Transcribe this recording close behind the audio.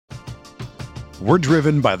We're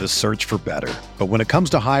driven by the search for better. But when it comes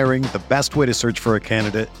to hiring, the best way to search for a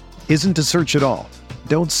candidate isn't to search at all.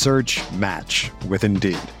 Don't search, match with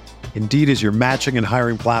Indeed. Indeed is your matching and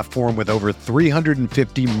hiring platform with over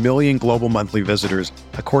 350 million global monthly visitors,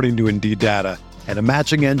 according to Indeed data, and a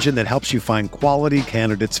matching engine that helps you find quality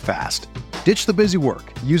candidates fast. Ditch the busy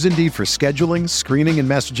work. Use Indeed for scheduling, screening, and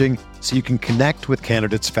messaging so you can connect with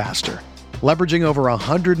candidates faster. Leveraging over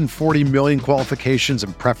 140 million qualifications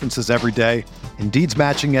and preferences every day, Indeed's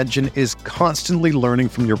matching engine is constantly learning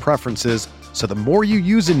from your preferences, so the more you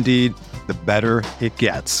use Indeed, the better it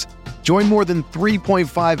gets. Join more than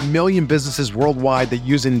 3.5 million businesses worldwide that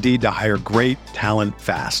use Indeed to hire great talent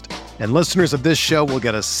fast. And listeners of this show will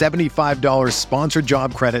get a $75 sponsored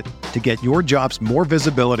job credit to get your jobs more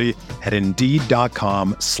visibility at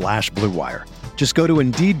Indeed.com/Blue Wire. Just go to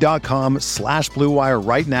Indeed.com/Blue Wire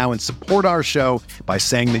right now and support our show by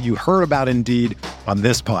saying that you heard about Indeed on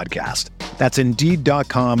this podcast. That's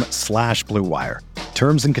Indeed.com/Blue Wire.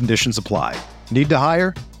 Terms and conditions apply. Need to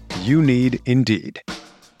hire? You need Indeed.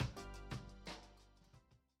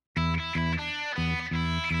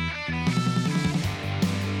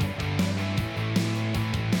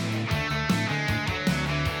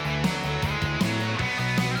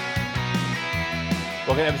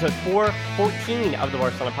 Welcome to episode 414 of the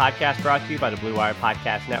Barcelona Podcast, brought to you by the Blue Wire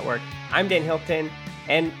Podcast Network. I'm Dan Hilton,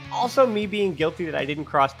 and also me being guilty that I didn't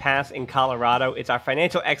cross paths in Colorado. It's our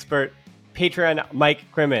financial expert, Patreon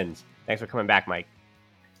Mike Crimmins. Thanks for coming back, Mike.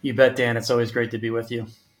 You bet, Dan. It's always great to be with you.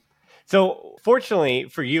 So fortunately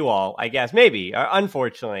for you all, I guess, maybe, or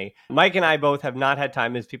unfortunately, Mike and I both have not had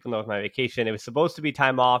time, as people know, with my vacation. It was supposed to be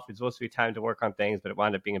time off. It was supposed to be time to work on things, but it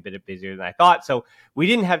wound up being a bit busier than I thought. So we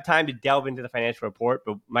didn't have time to delve into the financial report,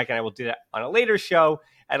 but Mike and I will do that on a later show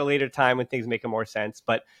at a later time when things make more sense.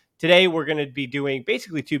 But today we're going to be doing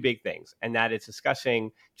basically two big things, and that is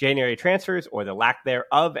discussing January transfers or the lack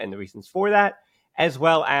thereof and the reasons for that, as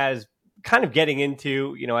well as kind of getting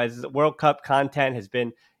into, as World Cup content has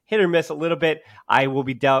been hit or miss a little bit, we will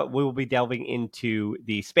be delving into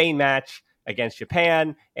the Spain match against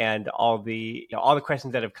Japan and all the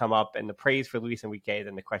questions that have come up and the praise for Luis Enrique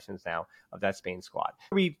and the questions now of that Spain squad.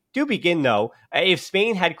 We do begin, though, if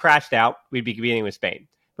Spain had crashed out, we'd be beginning with Spain.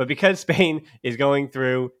 But because Spain is going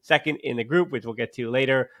through second in the group, which we'll get to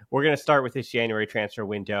later, we're going to start with this January transfer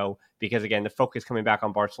window because, again, the focus coming back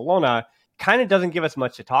on Barcelona kind of doesn't give us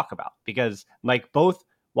much to talk about because, Mike, both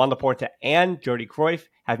Juan Laporta and Jordi Cruyff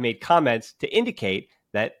have made comments to indicate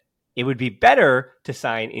that it would be better to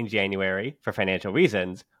sign in January for financial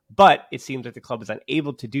reasons, but it seems that the club is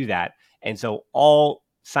unable to do that. And so all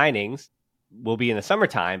signings will be in the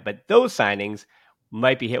summertime, but those signings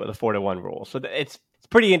might be hit with a 4-1 rule. So it's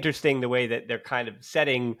pretty interesting the way that they're kind of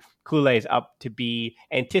setting Culés up to be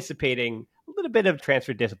anticipating a little bit of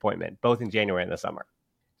transfer disappointment, both in January and the summer.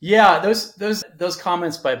 Yeah, those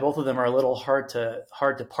comments by both of them are a little hard to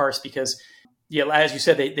parse because, as you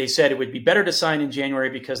said, they said it would be better to sign in January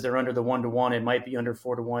because they're under the 1-1. It might be under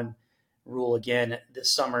 4-1 rule again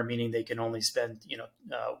this summer, meaning they can only spend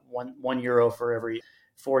 €1 for every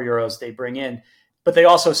 €4 they bring in. But they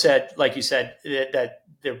also said, like you said, that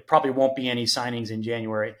there probably won't be any signings in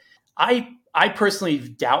January. I personally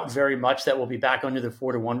doubt very much that we'll be back under the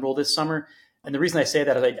 4-1 rule this summer. And the reason I say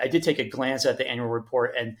that is I did take a glance at the annual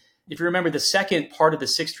report. And if you remember, the second part of the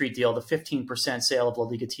Sixth Street deal, the 15% sale of La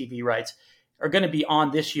Liga TV rights, are going to be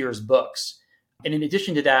on this year's books. And in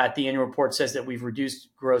addition to that, the annual report says that we've reduced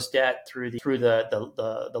gross debt through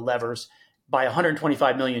the levers by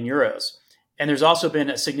 125 million euros. And there's also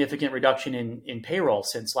been a significant reduction in payroll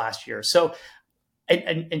since last year. So,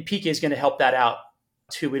 and Piqué is going to help that out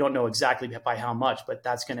too. We don't know exactly by how much, but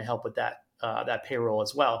that's going to help with that payroll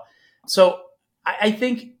as well. So I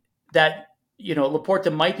think that,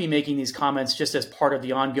 Laporta might be making these comments just as part of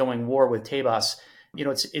the ongoing war with Tebas.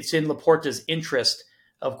 It's in Laporta's interest,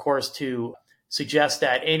 of course, to suggest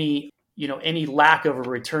that any lack of a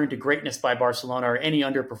return to greatness by Barcelona or any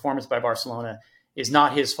underperformance by Barcelona is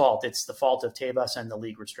not his fault. It's the fault of Tebas and the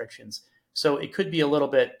league restrictions. So it could be a little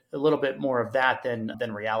bit more of that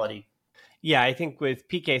than reality. Yeah, I think with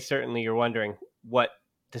Piqué, certainly you're wondering what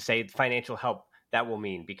to say financial help that will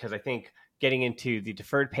mean, because I think getting into the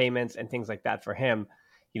deferred payments and things like that for him,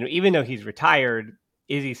 even though he's retired,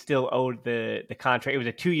 is he still owed the contract? It was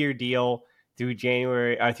a 2-year deal through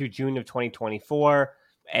June of 2024,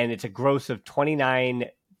 and it's a gross of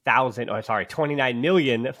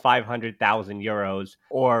 29,500,000 euros,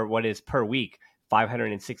 or what is per week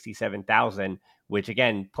 567,000, which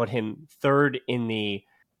again put him third in the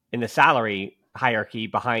salary hierarchy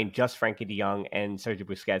behind just Frankie de Jong and Sergio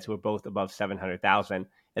Busquets, who are both above 700,000.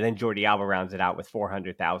 And then Jordi Alba rounds it out with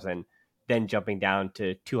 400,000 then jumping down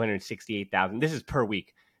to 268,000. This is per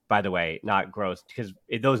week, by the way, not gross, because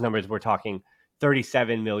those numbers we're talking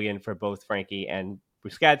 37 million for both Frankie and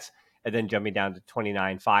Busquets, and then jumping down to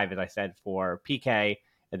 29.5, as I said, for PK,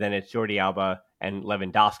 and then it's Jordi Alba and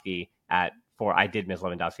Lewandowski at for I did miss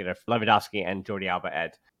Lewandowski and Jordi Alba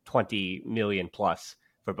at 20 million plus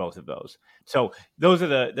for both of those. So those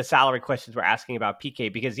are the salary questions we're asking about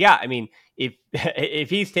PK, because yeah, I mean, if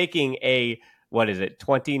he's taking a, what is it,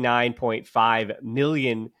 29.5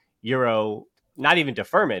 million euro, not even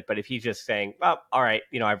deferment, but if he's just saying, well, all right,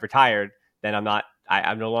 I've retired, then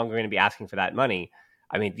I'm no longer going to be asking for that money.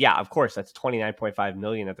 I mean, yeah, of course, that's 29.5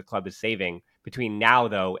 million that the club is saving between now,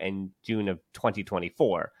 though, and June of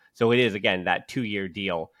 2024. So it is, again, that 2-year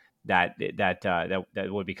deal that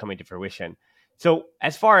would be coming to fruition. So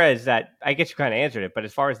as far as that, I guess you kind of answered it, but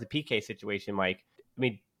as far as the PK situation, Mike, I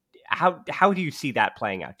mean, how do you see that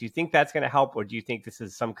playing out? Do you think that's going to help, or do you think this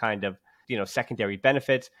is some kind of secondary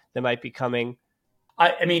benefits that might be coming?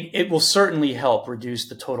 I mean, it will certainly help reduce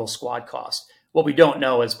the total squad cost. What we don't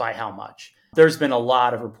know is by how much. There's been a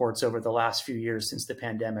lot of reports over the last few years since the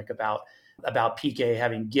pandemic about PK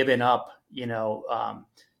having given up,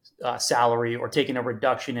 salary or taken a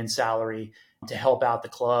reduction in salary to help out the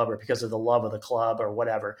club or because of the love of the club or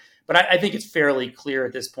whatever. But I think it's fairly clear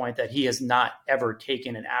at this point that he has not ever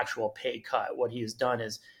taken an actual pay cut. What he has done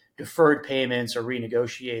is deferred payments or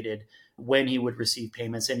renegotiated when he would receive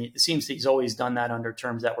payments. And it seems that he's always done that under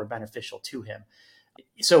terms that were beneficial to him.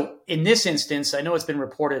 So in this instance, I know it's been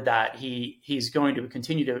reported that he's going to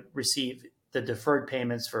continue to receive the deferred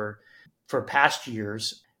payments for past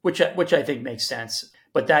years, which I think makes sense,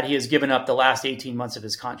 but that he has given up the last 18 months of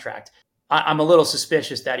his contract. I'm a little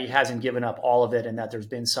suspicious that he hasn't given up all of it and that there's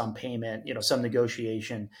been some payment, some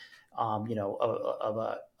negotiation, of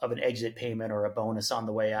an exit payment or a bonus on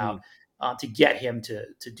the way out to get him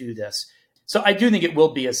to do this. So I do think it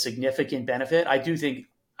will be a significant benefit. I do think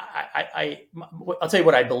I'll tell you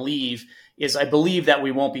what I believe is I believe that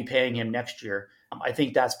we won't be paying him next year. I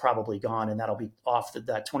think that's probably gone, and that'll be off.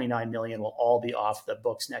 That 29 million will all be off the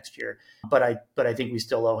books next year. But I think we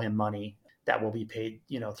still owe him money that will be paid,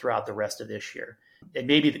 throughout the rest of this year. And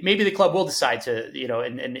maybe the club will decide to,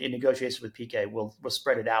 in negotiations with PK, we'll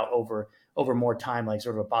spread it out over more time, like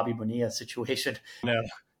sort of a Bobby Bonilla situation. No.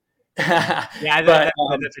 Yeah,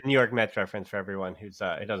 that's a New York Mets reference for everyone who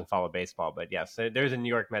doesn't follow baseball. But yes, there's a New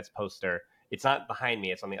York Mets poster. It's not behind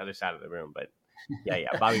me; it's on the other side of the room. But yeah,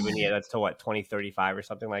 Bobby Bonilla. That's to what, 2035 or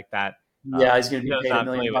something like that. Yeah, he's going to be paid $1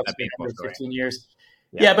 million for 15 years.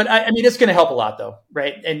 Yeah, but I mean, it's going to help a lot, though,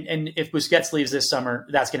 right? And if Busquets leaves this summer,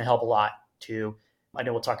 that's going to help a lot too. I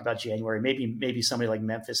know we'll talk about January. Maybe somebody like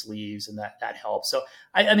Memphis leaves, and that helps. So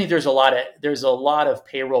I mean, there's a lot of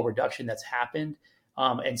payroll reduction that's happened.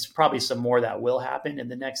 And probably some more that will happen in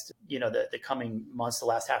the next, the coming months, the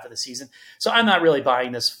last half of the season. So I'm not really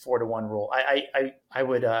buying this 4-1 rule. I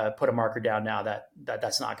would put a marker down now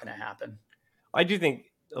that's not going to happen. I do think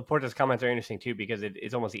Laporta's comments are interesting too, because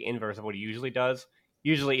it's almost the inverse of what he usually does.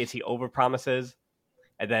 Usually he overpromises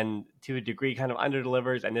and then to a degree kind of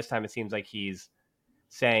underdelivers. And this time it seems like he's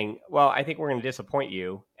saying, well, I think we're going to disappoint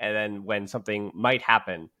you. And then when something might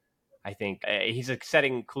happen, I think he's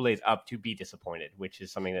setting Kool-Aid up to be disappointed, which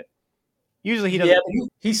is something that usually he doesn't. Yeah,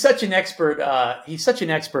 he's such an expert. He's such an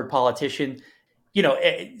expert politician.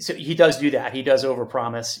 So he does do that. He does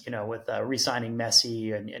overpromise. With re-signing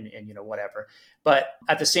Messi and whatever. But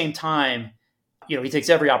at the same time, he takes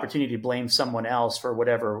every opportunity to blame someone else for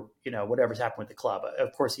whatever's happened with the club.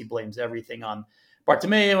 Of course, he blames everything on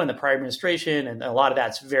Bartomeu and the prior administration, and a lot of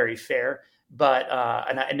that's very fair. But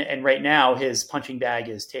and right now his punching bag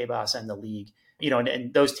is Tebas and the league,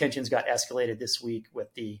 and those tensions got escalated this week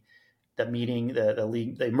with the meeting, the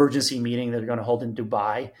league, the emergency meeting that they're going to hold in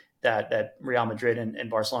Dubai that Real Madrid and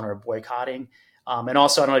Barcelona are boycotting. And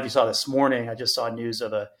also, I don't know if you saw this morning, I just saw news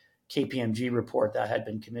of a KPMG report that had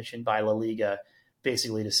been commissioned by La Liga,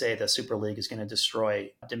 basically to say the Super League is going to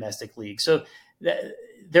destroy domestic leagues. So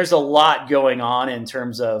there's a lot going on in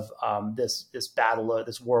terms of this battle,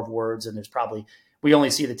 this war of words, and we only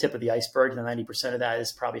see the tip of the iceberg, and 90% of that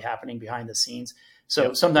is probably happening behind the scenes.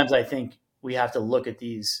 So Sometimes I think we have to look at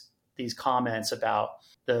these comments about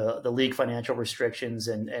the league financial restrictions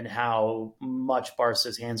and how much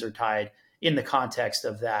Barca's hands are tied in the context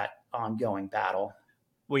of that ongoing battle.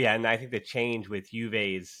 Well, yeah, and I think the change with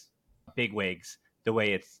Juve's bigwigs, the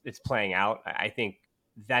way it's playing out, I think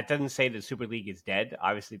that doesn't say the Super League is dead,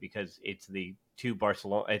 obviously, because it's the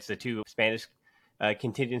two Spanish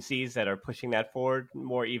contingencies that are pushing that forward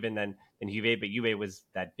more even than Juve. But Juve was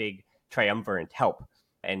that big triumvirate help,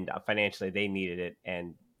 and financially they needed it.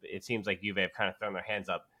 And it seems like Juve have kind of thrown their hands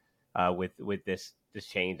up with this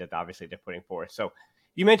change that obviously they're putting forth. So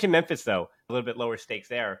you mentioned Memphis, though, a little bit lower stakes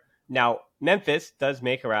there. Now, Memphis does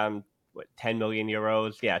make around 10 million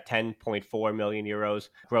euros. Yeah, 10.4 million euros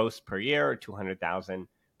gross per year, or 200,000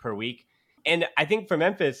 per week. And I think for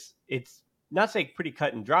Memphis, it's not say pretty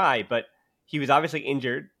cut and dry, but he was obviously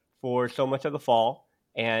injured for so much of the fall,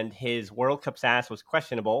 and his World Cup status was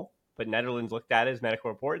questionable. But Netherlands looked at his medical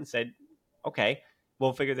report and said, okay,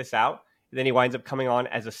 we'll figure this out. And then he winds up coming on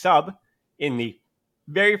as a sub in the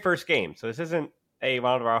very first game. So this isn't a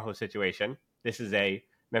Ronald Araujo situation. This is a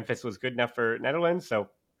Memphis was good enough for Netherlands, so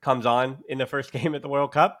comes on in the first game at the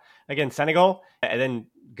World Cup against Senegal, and then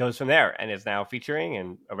goes from there and is now featuring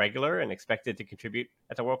and a regular and expected to contribute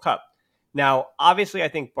at the World Cup. Now, obviously, I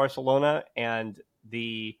think Barcelona and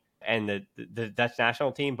the Dutch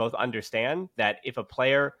national team both understand that if a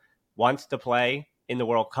player wants to play in the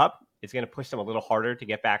World Cup, it's going to push them a little harder to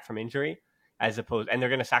get back from injury, and they're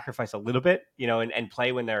going to sacrifice a little bit, and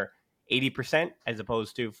play when they're 80%, as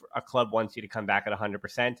opposed to a club wants you to come back at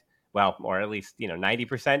 100%, well, or at least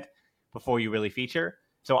 90% before you really feature.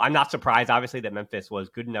 So I'm not surprised, obviously, that Memphis was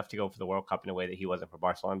good enough to go for the World Cup in a way that he wasn't for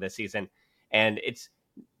Barcelona this season. And it's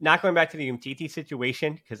not going back to the Umtiti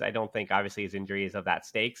situation, because I don't think, obviously, his injury is of that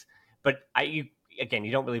stakes. But you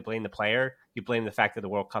don't really blame the player. You blame the fact that the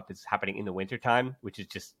World Cup is happening in the wintertime, which is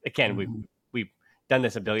just, again, we've done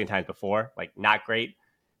this a billion times before, like not great.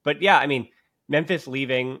 But yeah, I mean, Memphis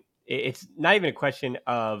leaving, it's not even a question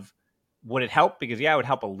of would it help, because yeah, it would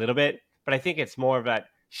help a little bit. But I think it's more of that,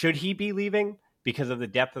 should he be leaving because of the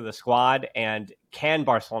depth of the squad, and can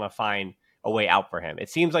Barcelona find a way out for him? It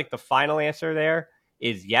seems like the final answer there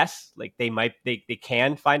is yes. Like they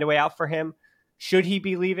can find a way out for him. Should he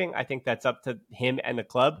be leaving? I think that's up to him and the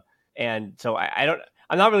club. And so I'm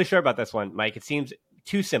not really sure about this one, Mike. It seems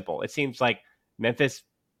too simple. It seems like Memphis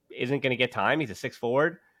isn't going to get time. He's a 6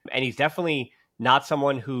 forward, and he's definitely not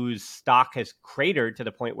someone whose stock has cratered to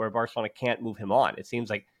the point where Barcelona can't move him on. It seems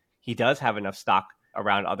like he does have enough stock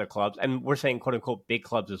around other clubs, and we're saying quote unquote big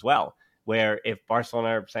clubs as well, where if Barcelona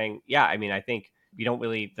are saying, yeah, I mean, I think we don't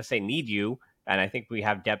really, let's say, need you, and I think we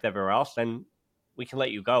have depth everywhere else, then we can let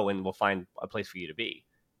you go and we'll find a place for you to be.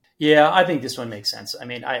 Yeah, I think this one makes sense. I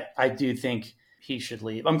mean, I do think he should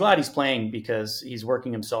leave. I'm glad he's playing, because he's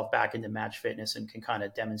working himself back into match fitness and can kind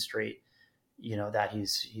of demonstrate, that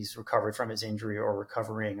he's recovered from his injury or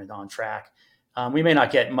recovering and on track. We may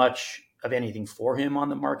not get much of anything for him on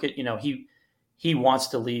the market. He wants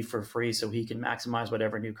to leave for free so he can maximize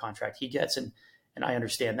whatever new contract he gets, and I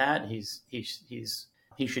understand that. He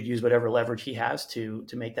should use whatever leverage he has to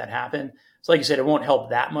make that happen. So, like you said, it won't help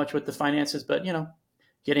that much with the finances, but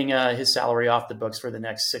getting his salary off the books for the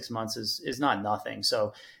next 6 months is not nothing.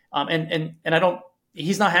 So, and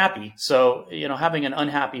he's not happy. So, having an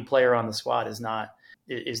unhappy player on the squad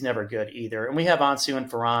is never good either. And we have Ansu and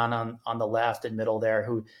Ferran on the left and middle there,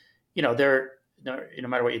 who, they're, no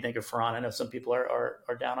matter what you think of Ferran, I know some people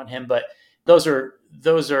are down on him, but those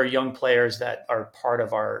are young players that are part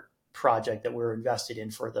of our project that we're invested in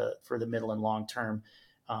for the middle and long term.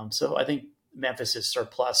 So I think Memphis is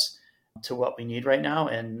surplus to what we need right now,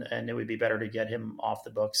 and it would be better to get him off the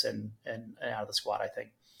books and out of the squad, I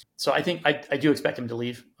think. So I think I do expect him to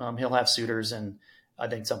leave. He'll have suitors, and I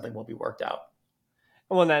think something will be worked out.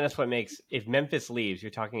 Well, that's what makes, if Memphis leaves,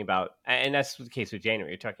 you're talking about, and that's the case with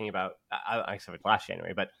January, you're talking about, except for last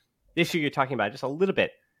January, but this year you're talking about just a little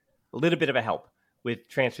bit of a help with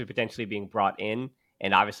transfer potentially being brought in.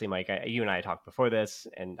 And obviously, Mike, you and I talked before this,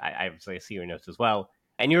 and I obviously see your notes as well.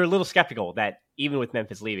 And you're a little skeptical that even with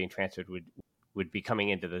Memphis leaving, transfers would be coming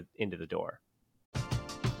into the door.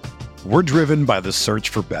 We're driven by the search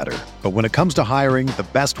for better. But when it comes to hiring, the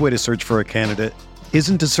best way to search for a candidate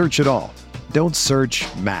isn't to search at all. Don't search,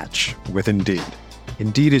 match with Indeed.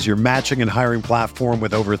 Indeed is your matching and hiring platform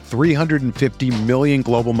with over 350 million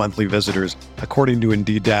global monthly visitors, according to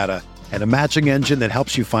Indeed data, and a matching engine that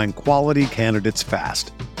helps you find quality candidates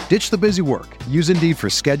fast. Ditch the busy work. Use Indeed for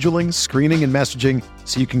scheduling, screening, and messaging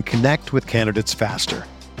so you can connect with candidates faster.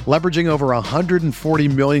 Leveraging over 140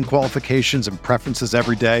 million qualifications and preferences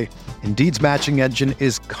every day, Indeed's matching engine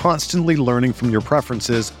is constantly learning from your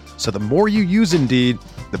preferences, so the more you use Indeed,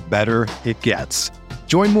 the better it gets.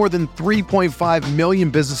 Join more than 3.5 million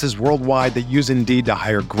businesses worldwide that use Indeed to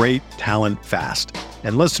hire great talent fast.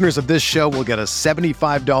 And listeners of this show will get a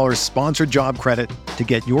 $75 sponsored job credit to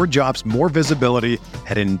get your jobs more visibility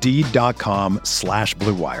at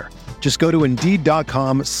Indeed.com/Blue Wire. Just go to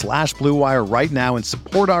Indeed.com/Blue Wire right now and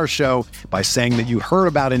support our show by saying that you heard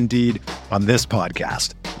about Indeed on this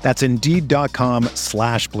podcast. That's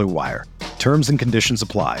Indeed.com/Blue Wire. Terms and conditions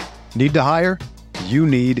apply. Need to hire? You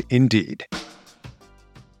need Indeed.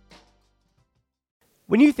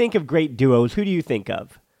 When you think of great duos, who do you think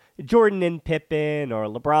of? Jordan and Pippen or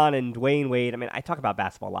LeBron and Dwayne Wade? I mean, I talk about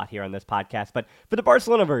basketball a lot here on this podcast, but for the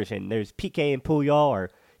Barcelona version, there's Piqué and Puyol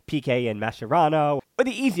or Piqué and Mascherano, or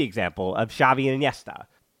the easy example of Xavi and Iniesta.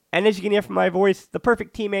 And as you can hear from my voice, the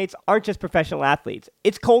perfect teammates aren't just professional athletes.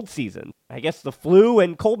 It's cold season. I guess the flu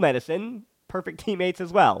and cold medicine, perfect teammates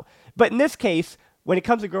as well. But in this case, when it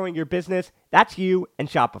comes to growing your business, that's you and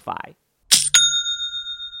Shopify.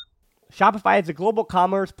 Shopify is a global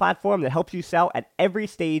commerce platform that helps you sell at every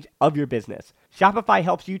stage of your business. Shopify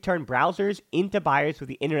helps you turn browsers into buyers with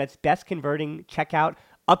the internet's best converting checkout,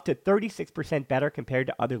 up to 36% better compared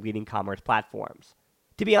to other leading commerce platforms.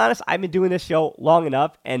 To be honest, I've been doing this show long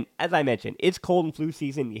enough, and as I mentioned, it's cold and flu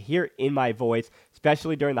season. You hear it in my voice,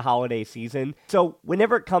 especially during the holiday season. So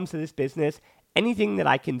whenever it comes to this business, anything that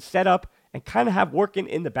I can set up and kind of have working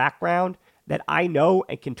in the background that I know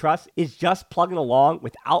and can trust is just plugging along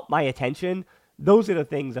without my attention. Those are the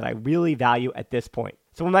things that I really value at this point.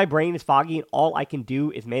 So when my brain is foggy and all I can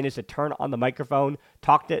do is manage to turn on the microphone,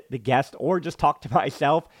 talk to the guest, or just talk to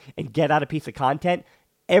myself and get out a piece of content,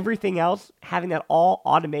 everything else, having that all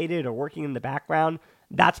automated or working in the background,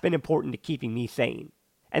 that's been important to keeping me sane.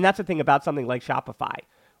 And that's the thing about something like Shopify.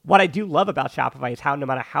 What I do love about Shopify is how no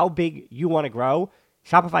matter how big you want to grow,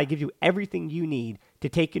 Shopify gives you everything you need to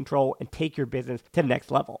take control and take your business to the next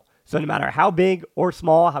level. So no matter how big or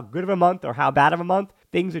small, how good of a month or how bad of a month,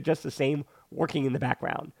 things are just the same working in the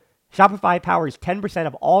background. Shopify powers 10%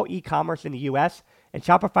 of all e-commerce in the US, and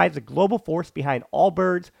Shopify is the global force behind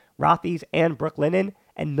Allbirds, Rothy's, and Brooklinen,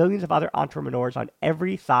 and millions of other entrepreneurs on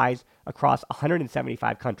every size across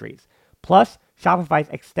 175 countries. Plus, Shopify's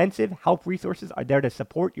extensive help resources are there to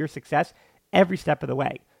support your success every step of the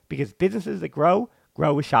way, because businesses that grow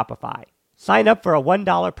with Shopify. Sign up for a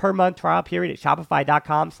 $1 per month trial period at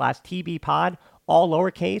shopify.com/tbpod, all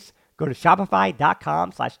lowercase. Go to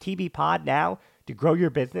shopify.com/tbpod now to grow your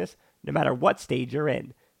business no matter what stage you're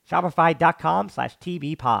in.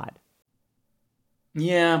 Shopify.com/tbpod.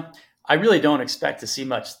 Yeah, I really don't expect to see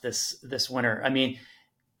much this winter. I mean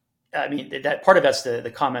that part of that's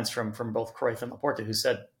the comments from both Cruyff and Laporta, who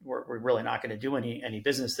said we're really not going to do any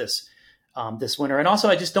business this winter. And also,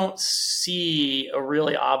 I just don't see a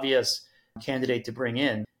really obvious candidate to bring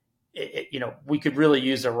in. We could really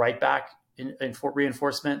use a right back in for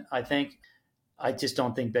reinforcement. I just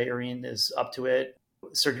don't think Bellerin is up to it.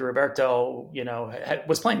 Sergio Roberto,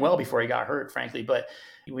 was playing well before he got hurt, frankly, but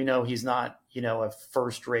we know he's not, a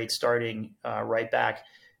first-rate starting right back.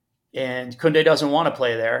 And Koundé doesn't want to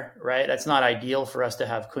play there, right? That's not ideal for us to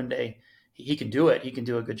have Koundé. He can do it. He can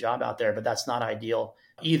do a good job out there, but that's not ideal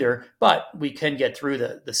either. But we can get through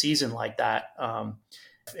the season like that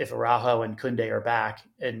if Araujo and Koundé are back.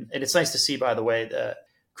 And it's nice to see, by the way, that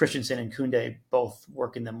Christensen and Koundé both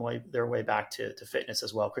working their way back to fitness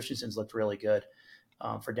as well. Christensen's looked really good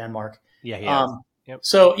for Denmark. Yeah, he has. Yep.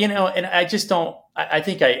 So, and I just don't, I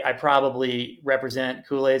think I probably represent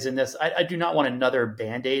Kool-Aid's in this. I do not want another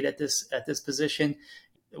Band-Aid at this position.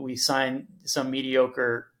 We signed some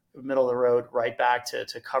mediocre middle of the road right back to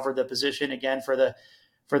cover the position again for the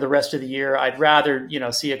rest of the year. I'd rather,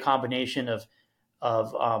 see a combination of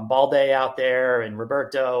Balde out there and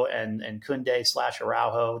Roberto and Koundé /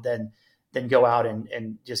 Araujo than go out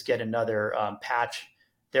and just get another patch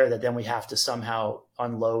there that then we have to somehow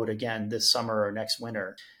unload again this summer or next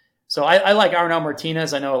winter. So I like Arnau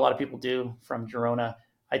Martinez. I know a lot of people do from Girona.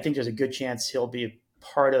 I think there's a good chance he'll be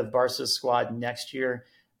part of Barca's squad next year,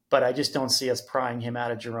 but I just don't see us prying him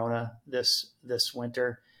out of Girona this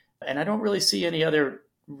winter. And I don't really see any other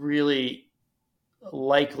really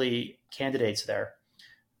likely candidates there.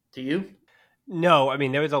 Do you? No, I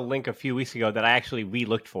mean, there was a link a few weeks ago that I actually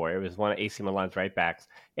re-looked for. It was one of AC Milan's right backs,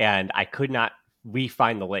 and I could not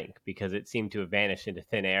re-find the link because it seemed to have vanished into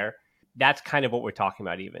thin air. That's kind of what we're talking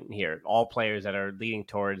about even here. All players that are leading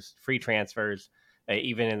towards free transfers,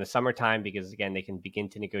 even in the summertime, because again, they can begin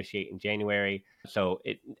to negotiate in January. So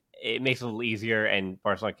it makes it a little easier. And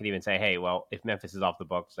Barcelona can even say, hey, well, if Memphis is off the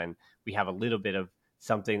books, then we have a little bit of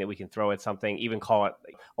something that we can throw at something, even call it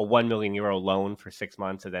a €1 million loan for 6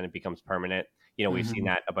 months, and then it becomes permanent. We've seen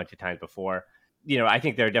that a bunch of times before. I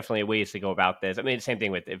think there are definitely ways to go about this. I mean, the same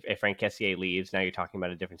thing with if Frank Kessié leaves, now you're talking about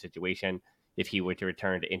a different situation. If he were to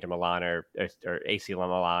return to Inter Milan or AC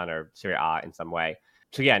Milan or Serie A in some way.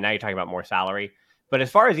 So yeah, now you're talking about more salary. But as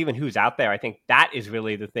far as even who's out there, I think that is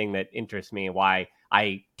really the thing that interests me and why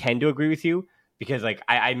I tend to agree with you. Because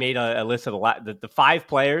I made a list of the 5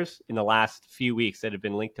 players in the last few weeks that have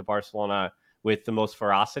been linked to Barcelona with the most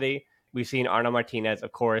ferocity. We've seen Arnau Martinez,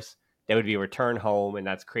 of course. That would be a return home, and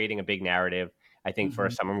that's creating a big narrative, I think, for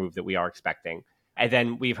a summer move that we are expecting. And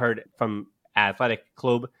then we've heard from Athletic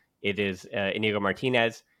Club, it is Inigo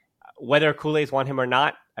Martinez. Whether Culés want him or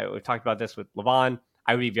not, we've talked about this with Levon.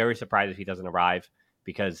 I would be very surprised if he doesn't arrive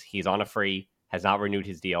because he's on a free, has not renewed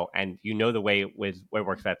his deal. And you know the way it works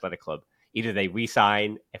with Athletic Club. Either they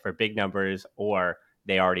re-sign for big numbers or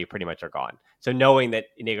they already pretty much are gone. So knowing that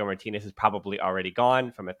Inigo Martinez is probably already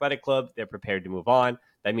gone from Athletic Club, they're prepared to move on.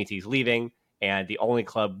 That means he's leaving. And the only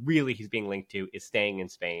club really he's being linked to is staying in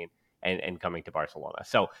Spain and coming to Barcelona.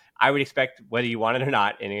 So I would expect, whether you want it or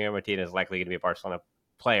not, Inigo Martinez is likely going to be a Barcelona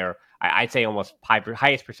player. I'd say almost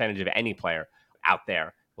highest percentage of any player out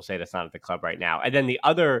there will say that's not at the club right now. And then the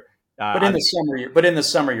other, but in the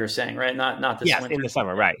summer, you're saying, right? Not this yes, winter. in the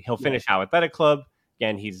summer, right? He'll finish out Athletic Club.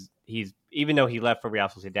 Again, he's even though he left for Real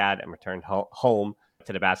Sociedad and returned home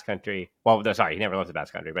to the Basque Country. Well, sorry, he never left the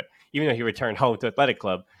Basque Country, but even though he returned home to Athletic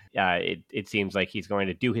Club, it seems like he's going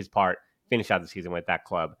to do his part, finish out the season with that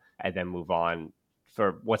club, and then move on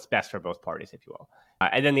for what's best for both parties, if you will.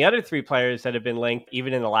 And then the other three players that have been linked,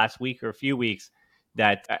 even in the last week or a few weeks,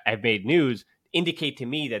 that have made news, indicate to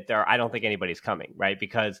me that I don't think anybody's coming, right?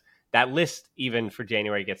 Because that list, even for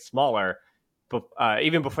January, gets smaller,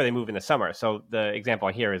 even before they move in the summer. So the example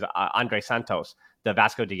here is Andre Santos, the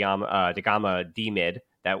Vasco da Gama D-mid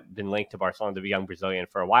that been linked to Barcelona, the young Brazilian,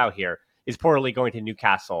 for a while here, is reportedly going to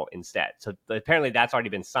Newcastle instead. So apparently that's already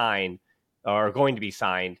been signed or going to be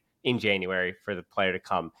signed in January for the player to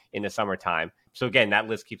come in the summertime. So again, that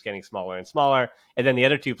list keeps getting smaller and smaller. And then the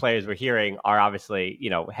other two players we're hearing are obviously,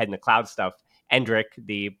 head in the cloud stuff. Endrick,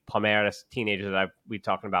 the Palmeiras teenager that we've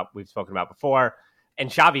spoken about before. And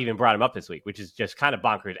Xavi even brought him up this week, which is just kind of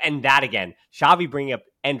bonkers. And that again, Xavi bringing up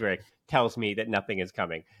Endrick tells me that nothing is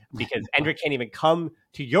coming because Endrick can't even come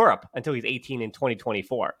to Europe until he's 18 in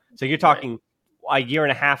 2024. So you're talking a year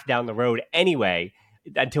and a half down the road anyway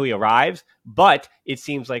until he arrives. But it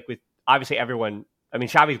seems like with obviously everyone,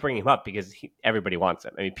 Xavi's bringing him up because everybody wants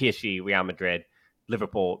him. PSG, Real Madrid,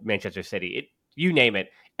 Liverpool, Manchester City, you name it.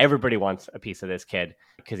 Everybody wants a piece of this kid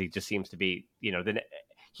because he just seems to be,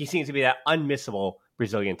 he seems to be that unmissable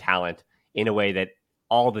Brazilian talent in a way that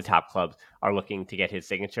all the top clubs are looking to get his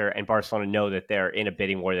signature. And Barcelona know that they're in a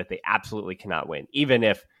bidding war that they absolutely cannot win. Even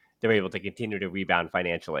if they're able to continue to rebound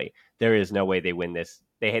financially, there is no way they win this.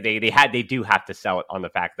 They do have to sell it on the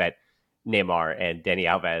fact that Neymar and Dani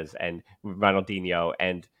Alves and Ronaldinho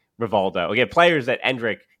and Rivaldo, again, players that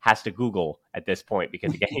Endrick has to Google at this point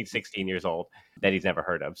because again, he's 16 years old that he's never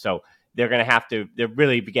heard of. So they're going to have to, they're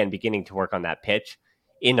really beginning to work on that pitch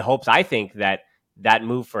in hopes, I think, that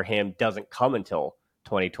move for him doesn't come until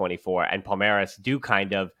 2024 and Palmeiras do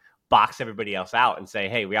kind of box everybody else out and say,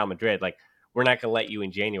 hey, Real Madrid, we're not going to let you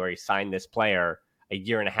in January sign this player a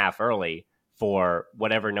year and a half early for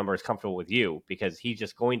whatever number is comfortable with you because he's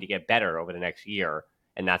just going to get better over the next year.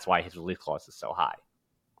 And that's why his release clause is so high.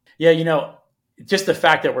 Yeah, just the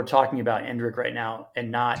fact that we're talking about Endrick right now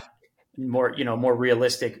and not more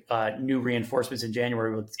realistic new reinforcements in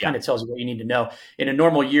January kind of tells you what you need to know. In a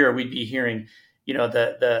normal year, we'd be hearing,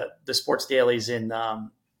 the sports dailies in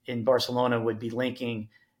Barcelona would be linking,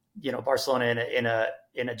 Barcelona in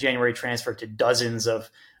a January transfer to dozens of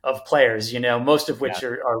players, most of which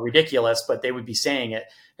are ridiculous, but they would be saying it.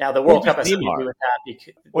 Now the World Cup has something to do with that.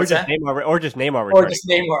 Or just Neymar. Or just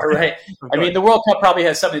Neymar, right? The World Cup probably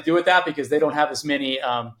has something to do with that because they don't have as many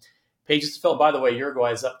pages to fill. By the way,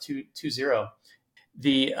 Uruguay is up 2-0.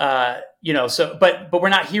 But we're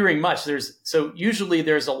not hearing much. Usually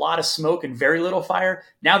there's a lot of smoke and very little fire.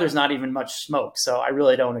 Now there's not even much smoke. So I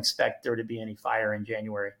really don't expect there to be any fire in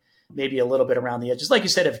January. Maybe a little bit around the edges. Like you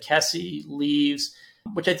said, if Kessie leaves,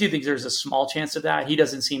 which I do think there's a small chance of that, he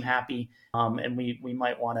doesn't seem happy. And we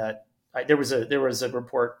might want to, there was a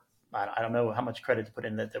report, I don't know how much credit to put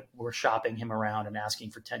in that we're shopping him around and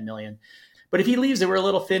asking for 10 million. But if he leaves, they were a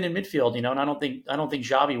little thin in midfield, and I don't think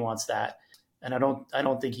Xavi wants that. And I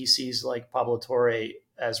don't think he sees Pablo Torre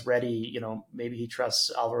as ready. Maybe he trusts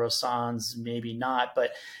Alvaro Sanz, maybe not.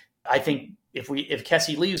 But I think if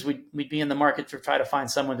Kessie leaves, we'd be in the market to try to find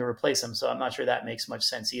someone to replace him. So I'm not sure that makes much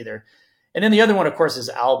sense either. And then the other one, of course, is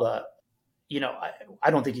Alba.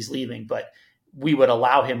 I don't think he's leaving, but we would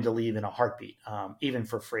allow him to leave in a heartbeat, even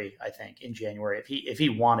for free, I think, in January. If he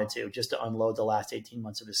wanted to, just to unload the last 18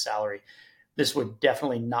 months of his salary. This would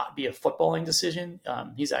definitely not be a footballing decision.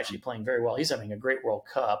 He's actually playing very well. He's having a great World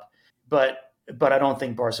Cup, but I don't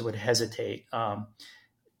think Barca would hesitate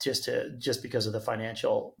just because of the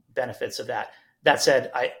financial benefits of that. That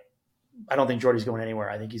said, I don't think Jordi's going anywhere.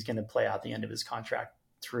 I think he's going to play out the end of his contract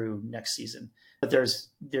through next season. But there's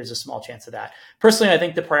a small chance of that. Personally, I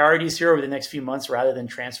think the priorities here over the next few months, rather than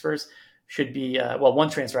transfers, should be one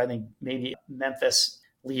transfer. I think maybe Memphis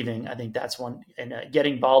leaving. I think that's one. And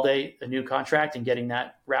getting Balde a new contract and getting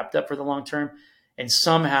that wrapped up for the long term, and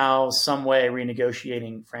somehow, some way,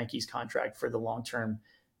 renegotiating Frankie's contract for the long term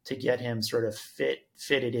to get him sort of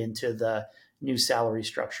fitted into the new salary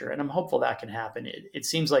structure. And I'm hopeful that can happen. It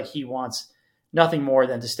seems like he wants nothing more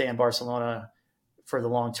than to stay in Barcelona for the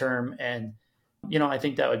long term. And, I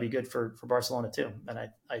think that would be good for Barcelona too. And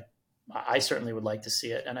I certainly would like to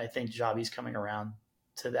see it. And I think Xavi's coming around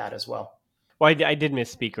to that as well. Well, I did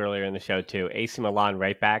misspeak earlier in the show too. AC Milan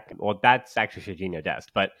right back. Well, that's actually Serginho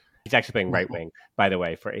Dest, but he's actually playing right wing, by the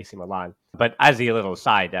way, for AC Milan. But as a little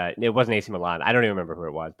aside, it wasn't AC Milan. I don't even remember who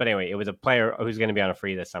it was. But anyway, it was a player who's going to be on a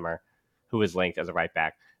free this summer who was linked as a right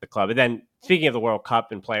back to the club. And then speaking of the World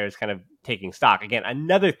Cup and players kind of taking stock, again,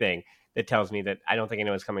 another thing that tells me that I don't think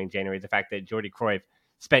anyone's coming in January is the fact that Jordi Cruyff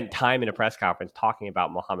spent time in a press conference talking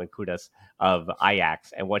about Mohamed Kudus of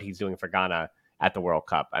Ajax and what he's doing for Ghana at the World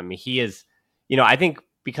Cup. I mean, he is, I think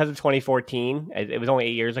because of 2014, it was only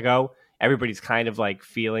 8 years ago, everybody's kind of like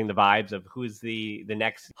feeling the vibes of who's the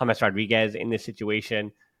next James Rodriguez in this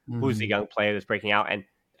situation, who's the young player that's breaking out. And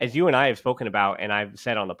as you and I have spoken about, and I've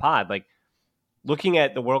said on the pod, like looking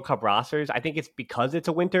at the World Cup rosters, I think it's because it's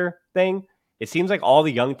a winter thing. It seems like all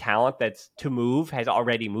the young talent that's to move has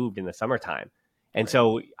already moved in the summertime. And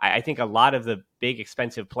so I think a lot of the big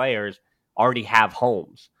expensive players already have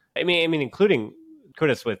homes. I mean, including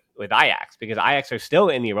Kudus with Ajax, because Ajax are still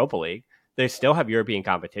in the Europa League. They still have European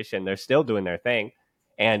competition. They're still doing their thing.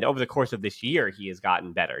 And over the course of this year, he has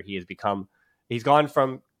gotten better. He's gone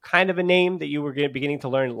from kind of a name that you were beginning to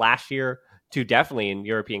learn last year to definitely in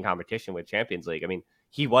European competition with Champions League. I mean,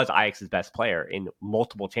 he was Ajax's best player in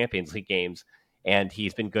multiple Champions League games, and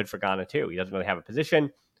he's been good for Ghana too. He doesn't really have a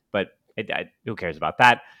position, but who cares about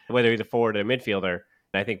that? Whether he's a forward or a midfielder.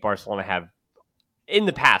 And I think Barcelona have, in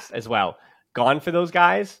the past as well, gone for those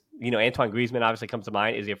guys. Antoine Griezmann obviously comes to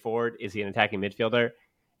mind. Is he a forward? Is he an attacking midfielder?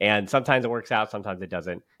 And sometimes it works out, sometimes it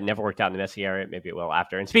doesn't. It never worked out in the Messi era. Maybe it will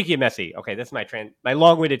after. And speaking of Messi, okay, this is my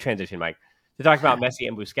long-winded transition, Mike, to talk about Messi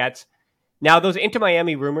and Busquets. Now, those Inter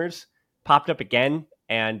Miami rumors popped up again,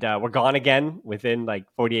 and were gone again within like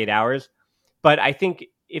 48 hours. But I think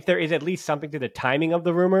if there is at least something to the timing of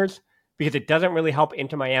the rumors, because it doesn't really help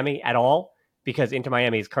Inter Miami at all, because Inter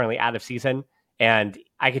Miami is currently out of season. And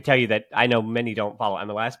I could tell you that I know many don't follow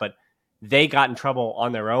MLS, but they got in trouble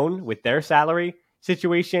on their own with their salary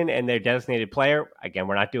situation and their designated player. Again,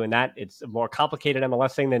 we're not doing that. It's a more complicated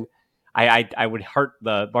MLS thing than I would hurt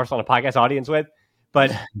the Barcelona podcast audience with.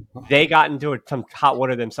 But they got into some hot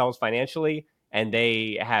water themselves financially, and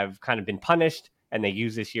they have kind of been punished, and they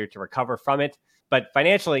use this year to recover from it. But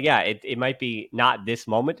financially, yeah, it might be not this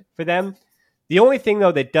moment for them. The only thing,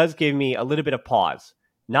 though, that does give me a little bit of pause,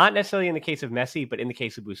 not necessarily in the case of Messi, but in the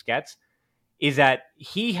case of Busquets, is that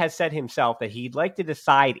he has said himself that he'd like to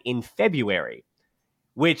decide in February,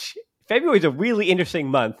 which February is a really interesting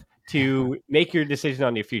month to make your decision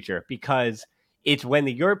on your future, because it's when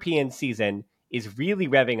the European season is really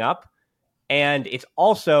revving up. And it's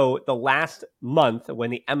also the last month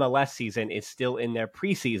when the MLS season is still in their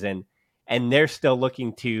preseason, and they're still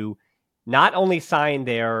looking to not only sign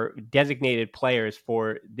their designated players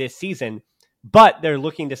for this season, but they're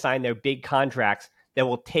looking to sign their big contracts that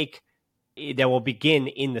will begin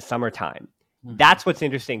in the summertime. Mm-hmm. That's what's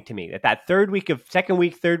interesting to me, that third week of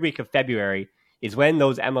February is when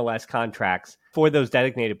those MLS contracts for those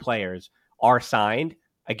designated players are signed.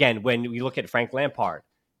 Again, when we look at Frank Lampard,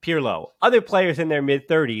 Pirlo, other players in their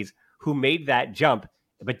mid-30s who made that jump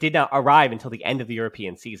but did not arrive until the end of the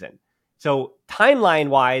European season. So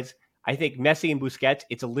timeline-wise, I think Messi and Busquets,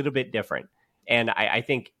 it's a little bit different. And I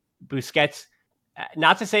think Busquets,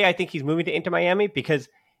 not to say I think he's moving to Inter Miami, because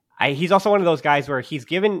he's also one of those guys where he's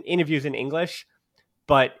given interviews in English,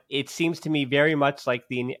 but it seems to me very much like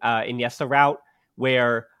the Iniesta route,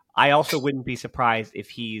 where I also wouldn't be surprised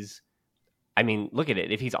if look at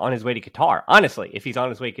it. If he's on his way to Qatar, honestly, if he's on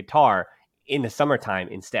his way to Qatar in the summertime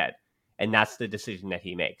instead, and that's the decision that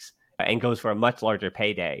he makes, and goes for a much larger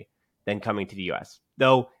payday than coming to the U.S.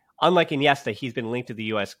 Though, unlike Iniesta, he's been linked to the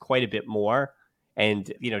U.S. quite a bit more.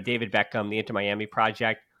 And, David Beckham, the Inter Miami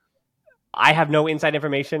project, I have no inside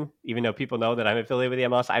information, even though people know that I'm affiliated with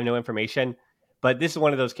the MLS. I have no information. But this is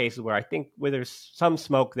one of those cases where I think where there's some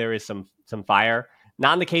smoke, there is some fire.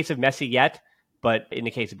 Not in the case of Messi yet, but in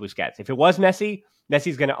the case of Busquets. If it was Messi,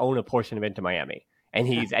 Messi's going to own a portion of Inter Miami. And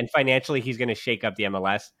and financially, he's going to shake up the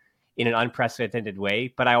MLS in an unprecedented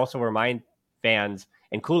way. But I also remind fans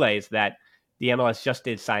and culés that the MLS just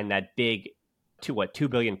did sign that big $2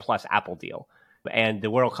 billion plus Apple deal. And the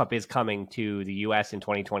World Cup is coming to the US in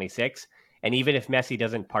 2026. And even if Messi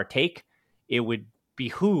doesn't partake, it would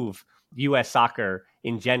behoove U.S. soccer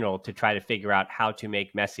in general to try to figure out how to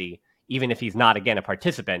make Messi, even if he's not, again, a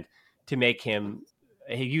participant, to make him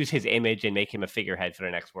use his image and make him a figurehead for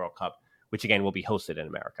the next World Cup, which again will be hosted in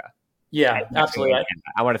America. Yeah, absolutely.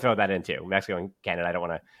 I want to throw that in too. Mexico and Canada. I don't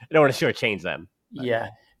want to shortchange them. But. Yeah.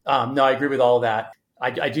 No, I agree with all of that.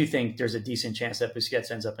 I do think there's a decent chance that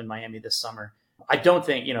Busquets ends up in Miami this summer. I don't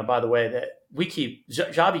think, by the way, that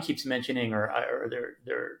Xavi keeps mentioning, or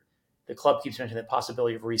the club keeps mentioning the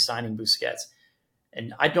possibility of re-signing Busquets.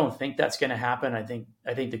 And I don't think that's going to happen. I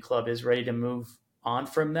think the club is ready to move on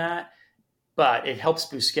from that. But it helps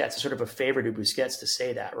Busquets, it's sort of a favor to Busquets to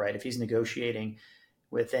say that, right? If he's negotiating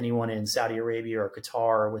with anyone in Saudi Arabia or Qatar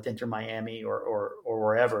or with Inter Miami or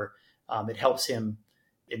wherever, it helps him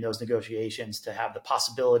in those negotiations to have the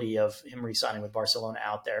possibility of him re-signing with Barcelona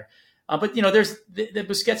out there. But there's the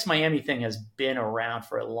Busquets Miami thing has been around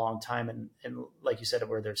for a long time, and like you said,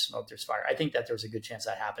 where there's smoke, there's fire. I think that there's a good chance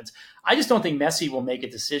that happens. I just don't think Messi will make a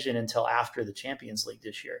decision until after the Champions League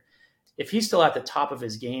this year. If he's still at the top of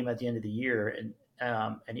his game at the end of the year,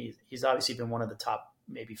 and he's obviously been one of the top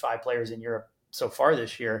maybe 5 players in Europe so far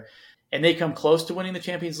this year, and they come close to winning the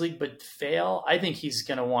Champions League but fail, I think he's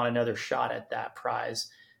going to want another shot at that prize.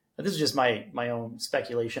 But this is just my own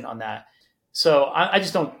speculation on that. So I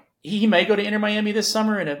just don't. He may go to Inter Miami this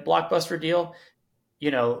summer in a blockbuster deal,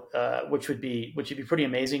 which would be pretty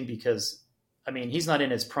amazing because, I mean, he's not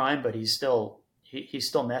in his prime, but he's still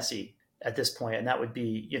Messi at this point, and that would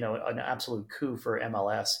be, an absolute coup for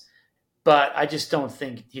MLS. But I just don't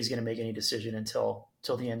think he's going to make any decision until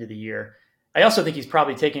the end of the year. I also think he's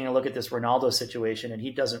probably taking a look at this Ronaldo situation, and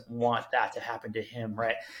he doesn't want that to happen to him,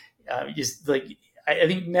 right? I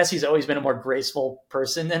think Messi's always been a more graceful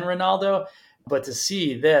person than Ronaldo, but to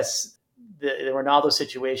see this, the Ronaldo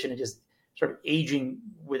situation and just sort of aging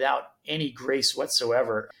without any grace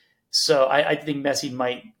whatsoever. So I think Messi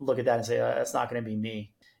might look at that and say, that's not going to be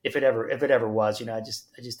me. If it ever was, I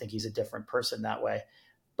just think he's a different person that way.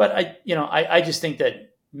 But I just think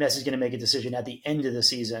that Messi's going to make a decision at the end of the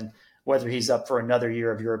season, whether he's up for another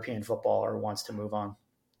year of European football or wants to move on.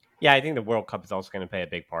 Yeah, I think the World Cup is also going to play a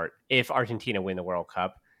big part. If Argentina win the World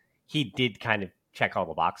Cup, he did kind of check all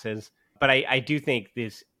the boxes. But I do think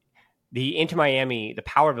the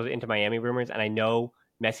power of those Inter Miami rumors, and I know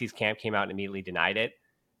Messi's camp came out and immediately denied it,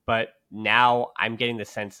 but now I'm getting the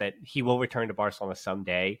sense that he will return to Barcelona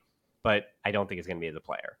someday, but I don't think it's going to be as a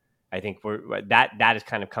player. I think that is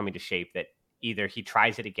kind of coming to shape that either he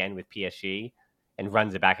tries it again with PSG and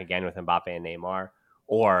runs it back again with Mbappe and Neymar,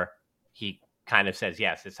 or he kind of says,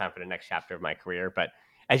 yes, it's time for the next chapter of my career. But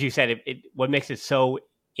as you said, what makes it so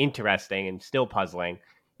interesting and still puzzling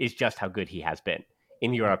is just how good he has been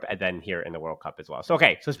in Europe and then here in the World Cup as well. So,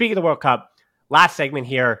 okay, so speaking of the World Cup, last segment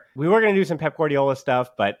here, we were going to do some Pep Guardiola stuff,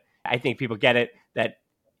 but I think people get it that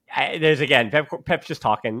Pep's just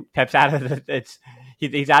talking. Pep's out of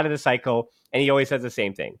he's out of the cycle, and he always says the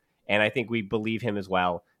same thing. And I think we believe him as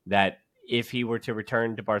well, that if he were to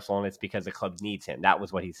return to Barcelona, it's because the club needs him. That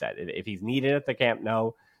was what he said. If he's needed at the Camp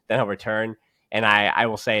Nou, then he'll return. And I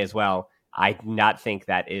will say as well, I do not think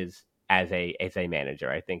that is as a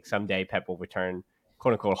manager. I think someday Pep will return,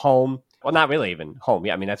 quote unquote, home. Well, not really even home.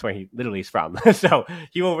 Yeah, I mean, that's where he literally is from. So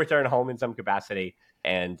he will return home in some capacity.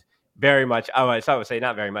 And very much, I would say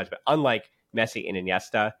not very much, but unlike Messi and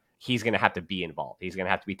Iniesta, he's going to have to be involved. He's going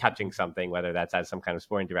to have to be touching something, whether that's as some kind of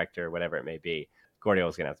sporting director or whatever it may be.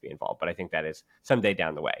 Guardiola's going to have to be involved, but I think that is someday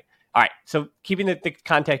down the way. All right, so keeping the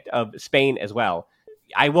context of Spain as well,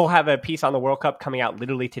 I will have a piece on the World Cup coming out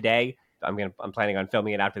literally today. I'm planning on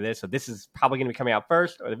filming it after this, so this is probably going to be coming out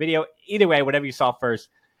first, or the video. Either way, whatever you saw first,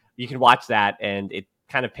 you can watch that, and it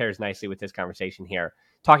kind of pairs nicely with this conversation here,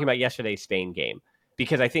 talking about yesterday's Spain game,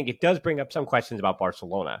 because I think it does bring up some questions about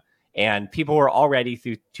Barcelona. And people were already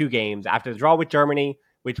through 2 games after the draw with Germany,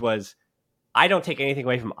 which was, I don't take anything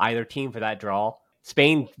away from either team for that draw.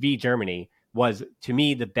 Spain v. Germany was, to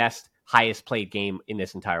me, the best, highest played game in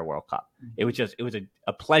this entire World Cup. It was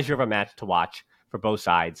a pleasure of a match to watch for both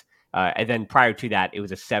sides. And then prior to that, it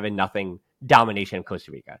was a 7-0 domination of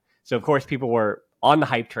Costa Rica. So, of course, people were on the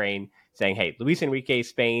hype train saying, hey, Luis Enrique's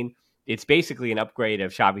Spain, it's basically an upgrade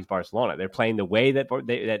of Xavi's Barcelona. They're playing the way that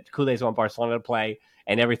Culés want Barcelona to play,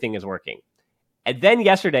 and everything is working. And then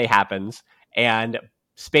yesterday happens, and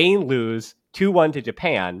Spain lose 2-1 to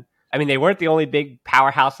Japan. I mean, they weren't the only big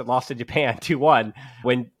powerhouse that lost to Japan 2-1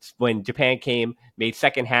 when Japan came, made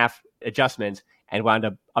second half adjustments, and wound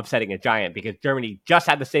up upsetting a giant, because Germany just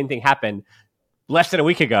had the same thing happen less than a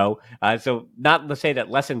week ago. So not to say that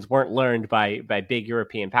lessons weren't learned by big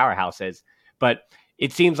European powerhouses, but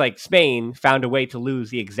it seems like Spain found a way to lose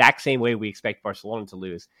the exact same way we expect Barcelona to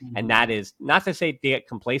lose. Mm-hmm. And that is not to say they get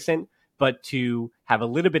complacent, but to have a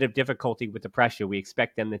little bit of difficulty with the pressure we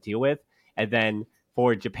expect them to deal with, and then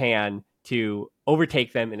for Japan to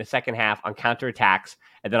overtake them in the second half on counterattacks,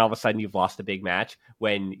 and then all of a sudden you've lost a big match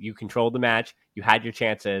when you controlled the match, you had your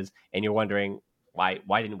chances, and you're wondering, why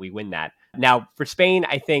didn't we win that? Now, for Spain,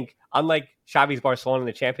 I think, unlike Xavi's Barcelona in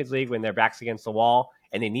the Champions League when their back's against the wall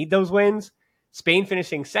and they need those wins, Spain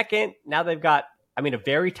finishing second, now they've got, a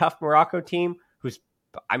very tough Morocco team who's,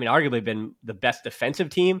 arguably been the best defensive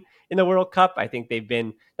team in the World Cup. I think they've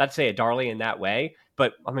been, not to say a darling in that way,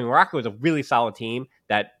 but, Morocco is a really solid team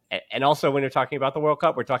that, and also when you're talking about the World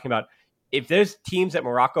Cup, we're talking about if there's teams that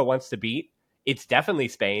Morocco wants to beat, it's definitely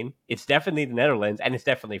Spain, it's definitely the Netherlands, and it's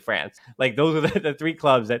definitely France. Like, those are the three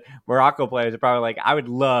clubs that Morocco players are probably like, I would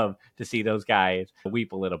love to see those guys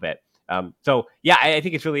weep a little bit. So, yeah, I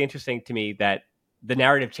think it's really interesting to me that the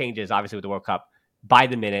narrative changes, obviously, with the World Cup by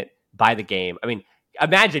the minute, by the game.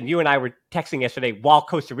 Imagine you and I were texting yesterday while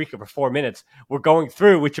Costa Rica for 4 minutes were going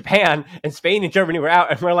through with Japan, and Spain and Germany were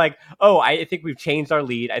out, and we're like, oh, I think we've changed our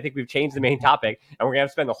lead. I think we've changed the main topic, and we're going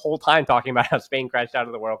to spend the whole time talking about how Spain crashed out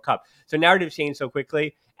of the World Cup. So narrative changed so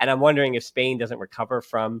quickly, and I'm wondering if Spain doesn't recover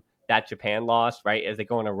from that Japan loss, right, as they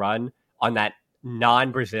go on a run on that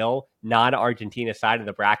non-Brazil, non-Argentina side of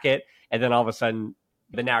the bracket, and then all of a sudden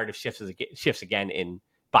the narrative shifts again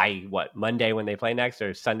by Monday when they play next,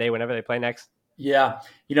 or Sunday whenever they play next. Yeah.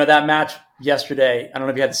 That match yesterday, I don't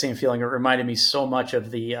know if you had the same feeling. It reminded me so much of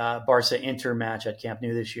the Barca-Inter match at Camp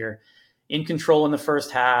Nou this year. In control in the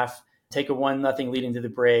first half, take a 1-0 lead into the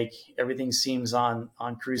break. Everything seems on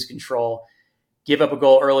cruise control. Give up a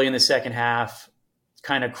goal early in the second half,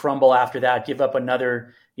 kind of crumble after that, give up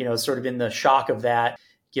another, sort of in the shock of that,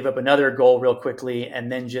 give up another goal real quickly,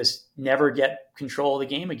 and then just never get control of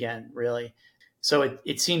the game again, really. So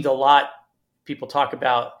it seemed a lot. People talk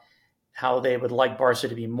about how they would like Barca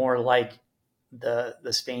to be more like the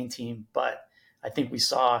Spain team. But I think we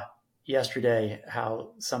saw yesterday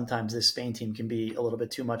how sometimes this Spain team can be a little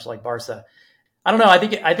bit too much like Barca. I don't know.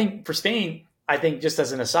 I think for Spain, just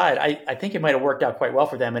as an aside, I think it might have worked out quite well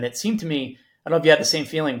for them. And it seemed to me, I don't know if you had the same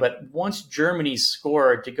feeling, but once Germany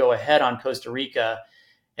scored to go ahead on Costa Rica,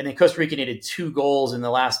 and then Costa Rica needed 2 goals in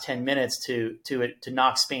the last 10 minutes to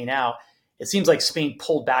knock Spain out, it seems like Spain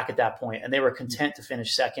pulled back at that point and they were content to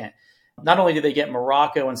finish second. Not only did they get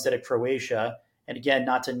Morocco instead of Croatia, and again,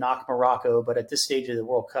 not to knock Morocco, but at this stage of the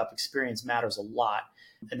World Cup, experience matters a lot.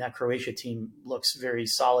 And that Croatia team looks very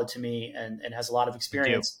solid to me and has a lot of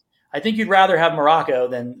experience. I think you'd rather have Morocco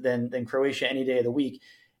than Croatia any day of the week.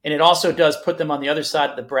 And it also does put them on the other side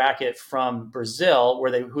of the bracket from Brazil,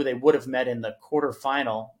 who they would have met in the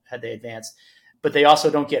quarterfinal had they advanced. But they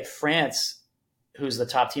also don't get France, who's the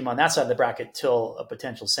top team on that side of the bracket, till a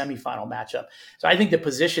potential semifinal matchup. So I think the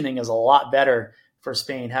positioning is a lot better for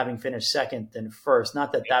Spain having finished second than first.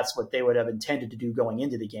 Not that that's what they would have intended to do going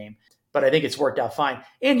into the game, but I think it's worked out fine.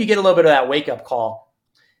 And you get a little bit of that wake-up call.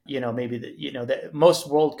 Maybe that most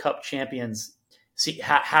World Cup champions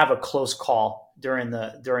have a close call during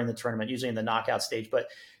the tournament, usually in the knockout stage, but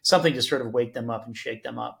something to sort of wake them up and shake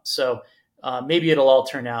them up. So maybe it'll all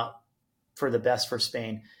turn out for the best for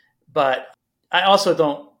Spain. But I also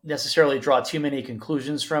don't necessarily draw too many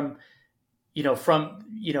conclusions from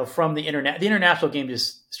the internet. The international game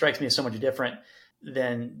just strikes me as so much different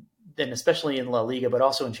than especially in La Liga, but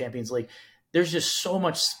also in Champions League. There's just so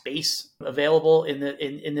much space available in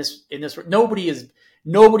this.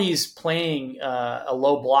 Nobody's playing a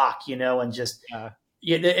low block, and just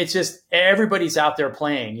it's just everybody's out there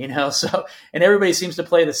playing, So and everybody seems to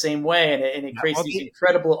play the same way, and it creates these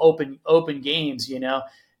incredible open games,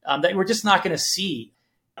 that we're just not going to see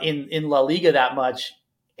in La Liga that much.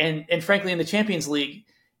 And frankly, in the Champions League,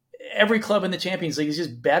 every club in the Champions League is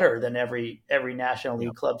just better than every National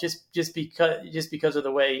League club, just because of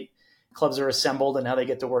the way clubs are assembled and how they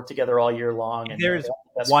get to work together all year long. And there's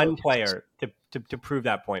one player to prove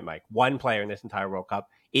that point, Mike. One player in this entire World Cup.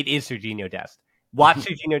 It is Sergiño Dest. Watch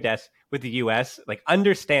Sergiño Dest with the U.S.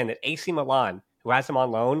 Understand that AC Milan, who has him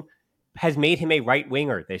on loan, has made him a right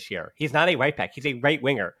winger this year. He's not a right back. He's a right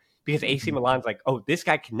winger because AC Milan's like, oh, this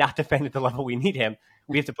guy cannot defend at the level we need him.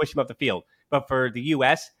 We have to push him up the field. But for the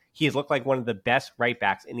U.S., he has looked like one of the best right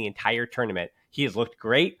backs in the entire tournament. He has looked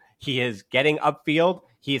great. He is getting upfield.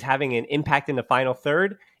 He is having an impact in the final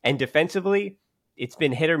third. And defensively, it's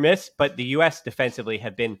been hit or miss. But the U.S. defensively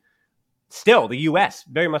have been still the U.S.,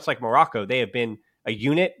 very much like Morocco. They have been a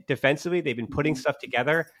unit defensively. They've been putting stuff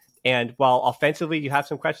together. And while offensively you have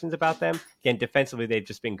some questions about them, again, defensively they've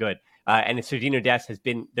just been good. And Sergiño Dest has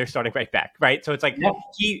been their starting right back, right? So it's like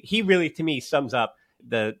he really, to me, sums up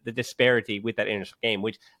the disparity with that international game,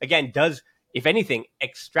 which, again, does if anything,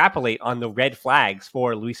 extrapolate on the red flags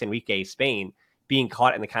for Luis Enrique Spain being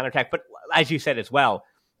caught in the counterattack. But as you said as well,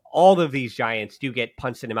 all of these giants do get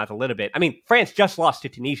punched in the mouth a little bit. I mean, France just lost to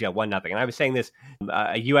Tunisia 1-0. And I was saying this,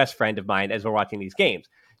 a U.S. friend of mine, as we're watching these games.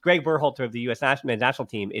 Greg Berhalter of the U.S. men's national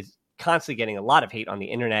team is constantly getting a lot of hate on the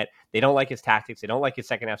internet. They don't like his tactics. They don't like his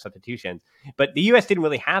second half substitutions. But the U.S. didn't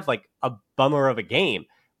really have like a bummer of a game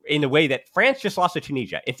in the way that France just lost to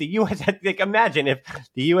Tunisia. If the U.S. had, like, imagine if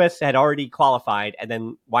the U.S. had already qualified and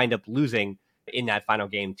then wind up losing in that final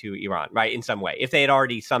game to Iran, right? In some way, if they had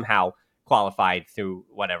already somehow qualified through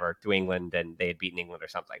England and they had beaten England or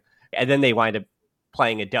something, and then they wind up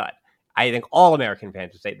playing a dud, I think all American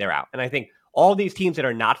fans would say they're out. And I think all these teams that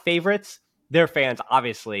are not favorites, their fans,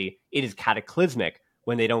 obviously, it is cataclysmic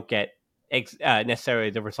when they don't get necessarily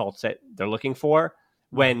the results that they're looking for.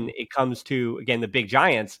 When it comes to, again, the big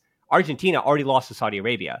giants, Argentina already lost to Saudi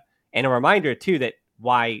Arabia. And a reminder, too, that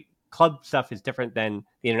why club stuff is different than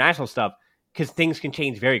the international stuff, because things can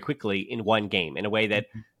change very quickly in one game in a way that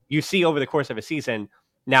you see over the course of a season.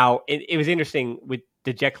 Now, it was interesting with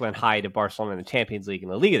the Jekyll and Hyde of Barcelona in the Champions League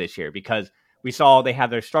and La Liga this year, because we saw they have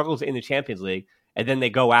their struggles in the Champions League, and then they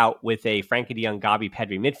go out with a Frankie de Jong, Gavi,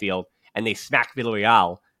 Pedri midfield, and they smack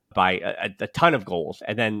Villarreal by a ton of goals.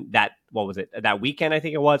 And then that weekend, I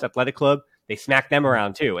think it was, Athletic Club, they smacked them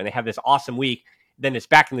around too, and they have this awesome week. Then it's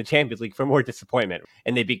back in the Champions League for more disappointment,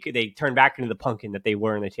 and they turn back into the pumpkin that they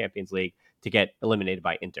were in the Champions League to get eliminated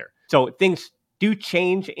by Inter. So things do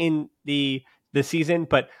change in the season,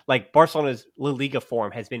 but like Barcelona's La Liga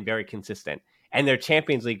form has been very consistent, and their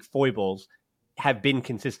Champions League foibles have been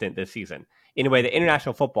consistent this season. In a way, the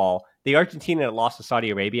international football, the Argentina that lost to Saudi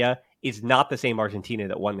Arabia is not the same Argentina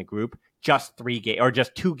that won the group just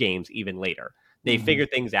 2 games even later. They figured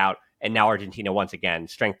things out, and now Argentina, once again,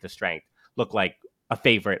 strength to strength, look like a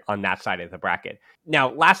favorite on that side of the bracket.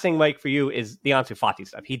 Now, last thing, Mike, for you is the Ansu Fati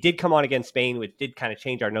stuff. He did come on against Spain, which did kind of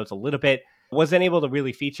change our notes a little bit. Wasn't able to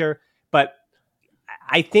really feature, but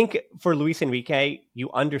I think for Luis Enrique,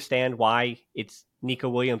 you understand why it's Nico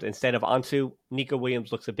Williams instead of Ansu. Nico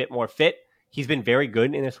Williams looks a bit more fit. He's been very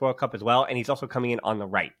good in this World Cup as well, and he's also coming in on the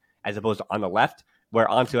right as opposed to on the left, where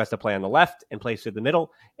Ansu has to play on the left and plays through the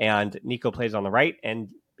middle, and Nico plays on the right. And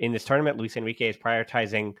in this tournament, Luis Enrique is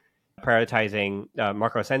prioritizing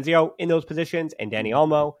Marco Asensio in those positions, and Dani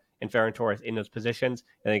Olmo and Ferran Torres in those positions,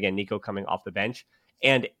 and again, Nico coming off the bench.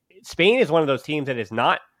 And Spain is one of those teams that is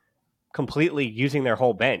not completely using their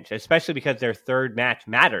whole bench, especially because their third match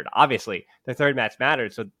mattered. Obviously, their third match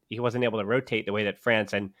mattered, so he wasn't able to rotate the way that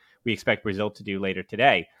France and we expect Brazil to do later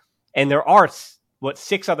today. And there are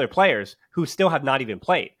 6 other players who still have not even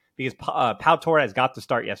played, because Pau Torres got to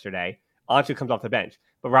start yesterday. Ansu comes off the bench.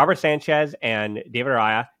 But Robert Sanchez and David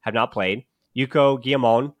Raya have not played. Yuko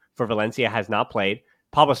Guillamon for Valencia has not played.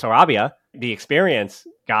 Pablo Sarabia, the experience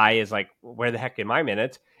guy, is like, where the heck are my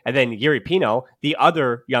minutes? And then Yuri Pino, the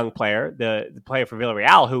other young player, the player for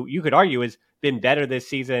Villarreal, who you could argue has been better this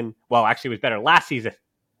season. Well, actually was better last season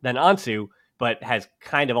than Ansu, but has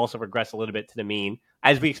kind of also regressed a little bit to the mean,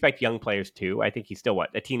 as we expect young players to. I think he's still,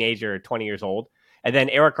 a teenager, 20 years old. And then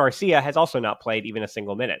Eric Garcia has also not played even a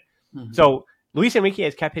single minute. So Luis Enrique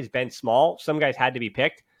has kept his bench small. Some guys had to be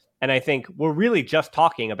picked. And I think we're really just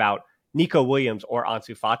talking about Nico Williams or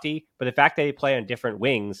Ansu Fati. But the fact that they play on different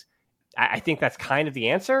wings, I think that's kind of the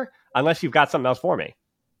answer, unless you've got something else for me.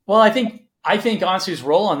 Well, I think Ansu's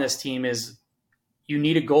role on this team is, you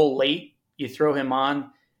need a goal late, you throw him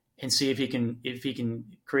on and see if he can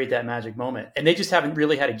create that magic moment. And they just haven't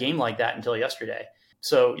really had a game like that until yesterday.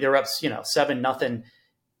 So they're up, 7-0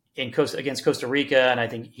 against Costa Rica, and I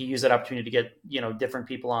think he used that opportunity to get different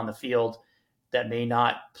people on the field that may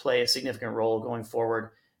not play a significant role going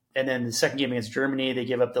forward. And then the second game against Germany, they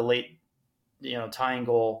give up the late tying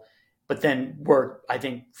goal, but then were, I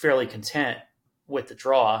think, fairly content with the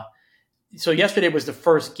draw. So yesterday was the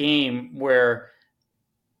first game where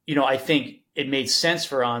I think it made sense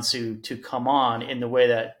for Ansu to come on in the way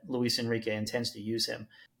that Luis Enrique intends to use him.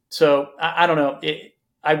 So I don't know.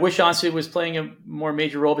 I wish Ansu was playing a more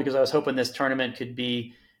major role, because I was hoping this tournament could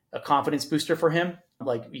be a confidence booster for him.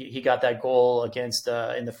 Like, he got that goal against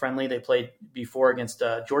in the friendly they played before against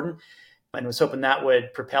Jordan, and was hoping that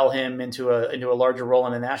would propel him into a larger role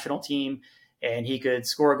in the national team, and he could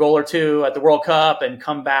score a goal or two at the World Cup and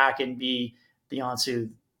come back and be the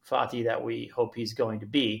Ansu Fati that we hope he's going to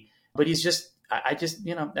be. But he's just, I just,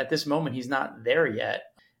 at this moment, he's not there yet.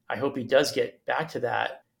 I hope he does get back to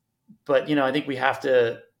that. But, I think we have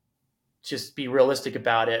to just be realistic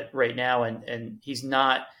about it right now. And he's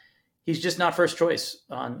just not first choice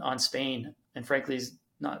on Spain. And frankly, he's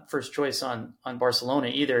not first choice on Barcelona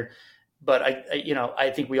either. but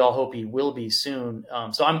I think we all hope he will be soon.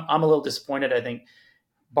 So I'm a little disappointed. I think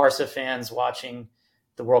Barca fans watching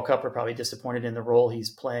the World Cup are probably disappointed in the role he's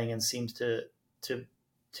playing and seems to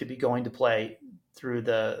be going to play through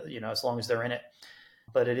as long as they're in it.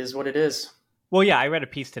 But it is what it is. Well, yeah, I read a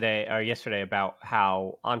piece today or yesterday about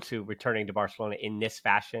how Ansu returning to Barcelona in this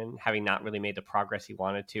fashion, having not really made the progress he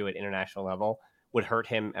wanted to at international level, would hurt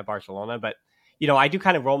him at Barcelona. But, I do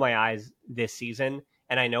kind of roll my eyes this season,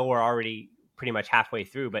 and I know we're already pretty much halfway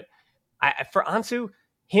through, but for Ansu,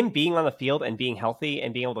 him being on the field and being healthy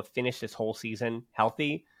and being able to finish this whole season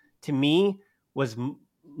healthy, to me, was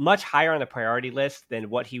much higher on the priority list than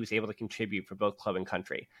what he was able to contribute for both club and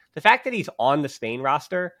country. The fact that he's on the Spain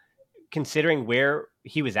roster, considering where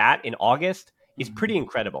he was at in August, is pretty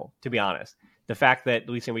incredible, to be honest. The fact that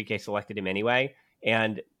Luis Enrique selected him anyway,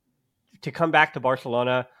 and to come back to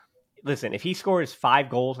Barcelona, listen, if he scores 5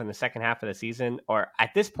 goals in the second half of the season, or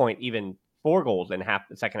at this point, even 4 goals in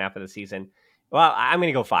the second half of the season, well, I'm going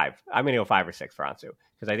to go 5. I'm going to go 5 or 6 for Ansu,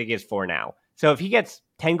 because I think he has 4 now. So if he gets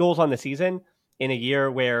 10 goals on the season in a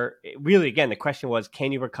year where, really, again, the question was,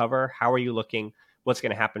 can you recover? How are you looking? What's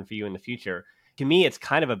going to happen for you in the future? To me, it's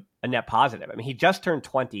kind of a net positive. I mean, he just turned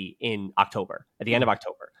 20 in October, at the end of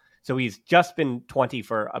October. So he's just been 20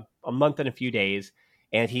 for a month and a few days,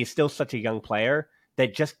 and he's still such a young player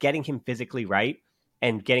that just getting him physically right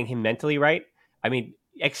and getting him mentally right, I mean,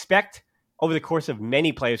 expect over the course of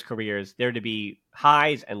many players' careers there to be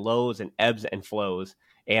highs and lows and ebbs and flows.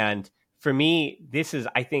 And for me, this is,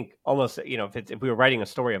 I think, almost, if we were writing a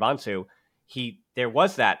story of Ansu, there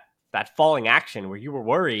was that falling action where you were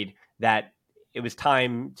worried that it was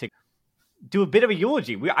time to do a bit of a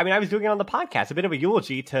eulogy. I was doing it on the podcast, a bit of a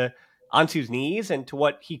eulogy to Ansu's knees and to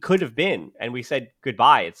what he could have been. And we said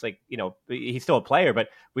goodbye. It's like, he's still a player, but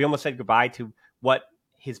we almost said goodbye to what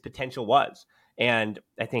his potential was. And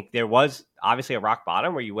I think there was obviously a rock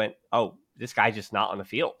bottom where you went, oh, this guy's just not on the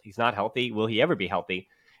field. He's not healthy. Will he ever be healthy?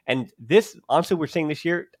 And this Ansu we're seeing this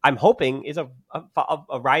year, I'm hoping is a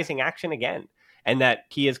rising action again. And that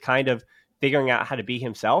he is kind of figuring out how to be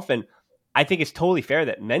himself. And I think it's totally fair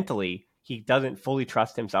that mentally he doesn't fully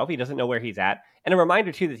trust himself. He doesn't know where he's at. And a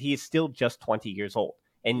reminder, too, that he is still just 20 years old.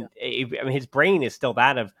 And his brain is still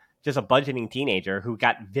that of just a budgeting teenager who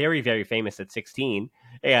got very, very famous at 16.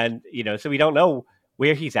 And, so we don't know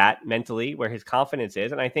where he's at mentally, where his confidence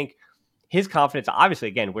is. And I think his confidence, obviously,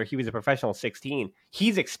 again, where he was a professional at 16,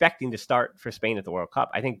 he's expecting to start for Spain at the World Cup.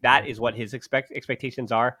 I think that is what his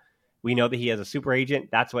expectations are. We know that he has a super agent.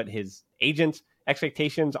 That's what his agent's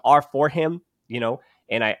expectations are for him,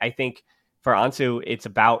 and I think for Ansu, it's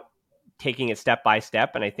about taking it step by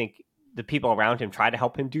step. And I think the people around him try to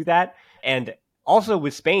help him do that. And also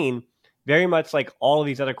with Spain, very much like all of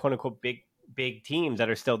these other quote unquote big teams that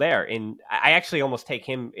are still there. And I actually almost take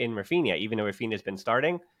him in Rafinha, even though Rafinha's been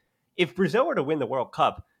starting. If Brazil were to win the World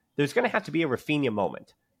Cup, there's going to have to be a Rafinha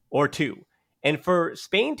moment or two. And for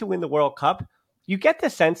Spain to win the World Cup, you get the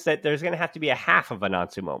sense that there's going to have to be a half of an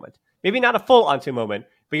Ansu moment. Maybe not a full Ansu moment,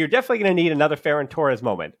 but you're definitely going to need another Ferran Torres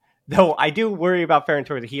moment. Though I do worry about Ferran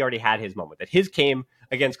Torres that he already had his moment, that his came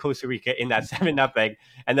against Costa Rica in that 7-0,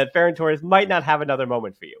 and that Ferran Torres might not have another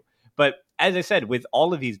moment for you. But as I said, with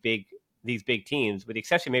all of these big teams, with the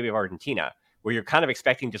exception maybe of Argentina, where you're kind of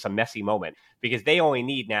expecting just a Messi moment, because they only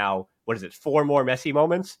need now, 4 more Messi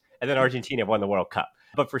moments, and then Argentina won the World Cup.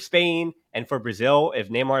 But for Spain and for Brazil, if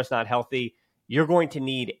Neymar's not healthy, you're going to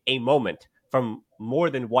need a moment from more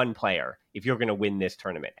than one player if you're going to win this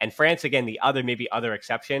tournament. And France, again, the other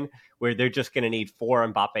exception, where they're just going to need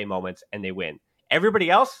 4 Mbappe moments and they win. Everybody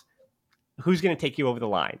else, who's going to take you over the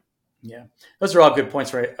line? Yeah, those are all good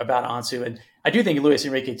points about Ansu. And I do think Luis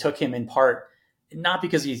Enrique took him in part, not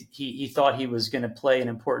because he thought he was going to play an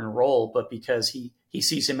important role, but because he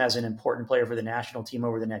sees him as an important player for the national team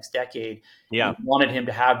over the next decade. Yeah. He wanted him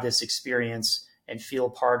to have this experience and feel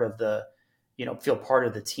part of the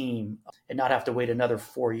team and not have to wait another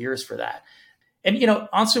 4 years for that. And,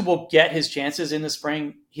 Ansu will get his chances in the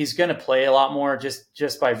spring. He's going to play a lot more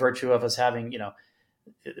just by virtue of us having,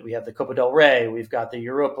 we have the Copa del Rey, we've got the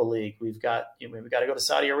Europa League, we've got to go to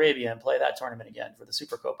Saudi Arabia and play that tournament again for the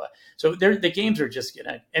Supercopa. So the games are just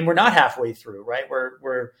and we're not halfway through, right?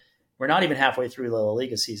 We're not even halfway through the La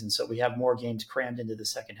Liga season, so we have more games crammed into the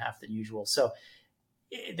second half than usual. So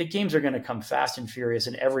the games are going to come fast and furious,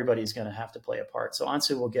 and everybody's going to have to play a part. So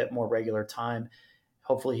Ansu will get more regular time.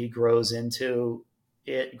 Hopefully he grows into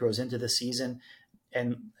the season.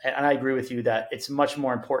 And I agree with you that it's much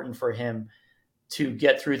more important for him to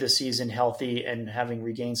get through the season healthy and having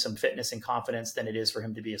regained some fitness and confidence than it is for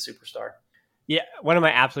him to be a superstar. Yeah, one of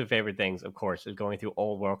my absolute favorite things, of course, is going through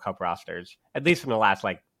old World Cup rosters, at least from the last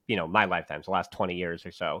my lifetime, so the last 20 years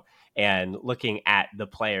or so, and looking at the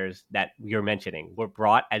players that you're mentioning were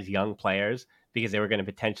brought as young players because they were going to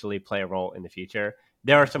potentially play a role in the future.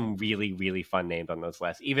 There are some really, really fun names on those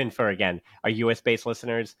lists, even for, again, our US-based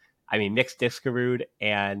listeners. I mean, Mix Discarud,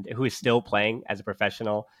 and who is still playing as a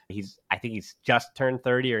professional. I think he's just turned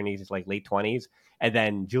 30 or in his like late 20s. And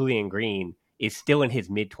then Julian Green is still in his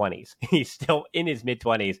mid 20s. He's still in his mid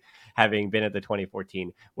 20s, having been at the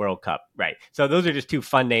 2014 World Cup. Right. So those are just two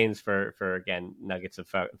fun names for again, nuggets of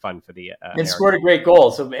fun for the and scored a great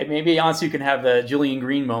goal. So maybe Ansu can have the Julian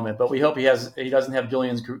Green moment, but we hope he doesn't have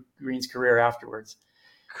Julian Green's career afterwards.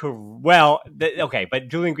 Well, okay, but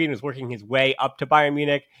Julian Green was working his way up to Bayern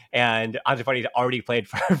Munich, and Ansu Fati's already played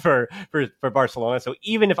for Barcelona. So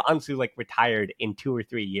even if Ansu like retired in 2 or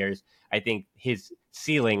 3 years, I think his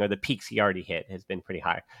ceiling or the peaks he already hit has been pretty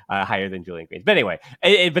high, higher than Julian Green's. But anyway,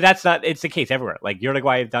 but that's not. It's the case everywhere. Like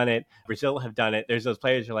Uruguay have done it, Brazil have done it. There's those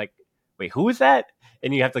players who are like, wait, who is that?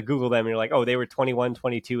 And you have to Google them, and you're like, oh, they were 21,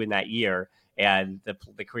 22 in that year, and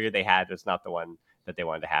the career they had was not the one that they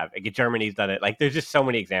wanted to have. Again, Germany's done it. Like, there's just so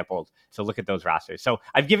many examples. So look at those rosters. So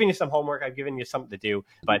I've given you some homework. I've given you something to do.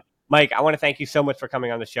 But Mike, I want to thank you so much for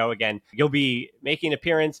coming on the show again. You'll be making an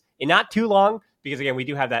appearance in not too long because, again, we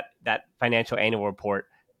do have that financial annual report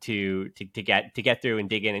to get through and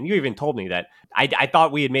dig in. And you even told me that I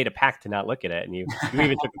thought we had made a pact to not look at it, and you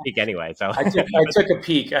even took a peek anyway. So I took a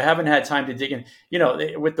peek. I haven't had time to dig in.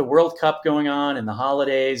 With the World Cup going on and the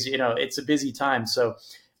holidays, it's a busy time. So.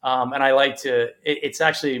 And I like to, it's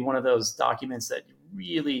actually one of those documents that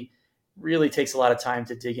really, really takes a lot of time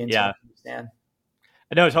to dig into and understand.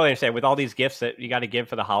 I know, I totally understand. With all these gifts that you got to give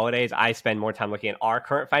for the holidays, I spend more time looking at our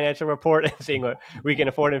current financial report and seeing what we can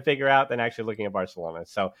afford and figure out than actually looking at Barcelona.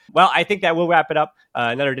 So, well, I think that will wrap it up.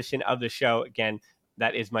 Another edition of the show. Again,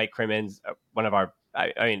 that is Mike Crimmins, one of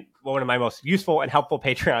my most useful and helpful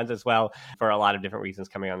Patreons as well, for a lot of different reasons,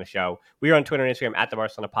 coming on the show. We are on Twitter and Instagram at the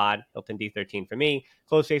Barcelona Pod, Hilton D13 for me,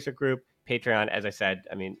 Close Facebook group, Patreon. As I said,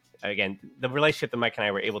 again, the relationship that Mike and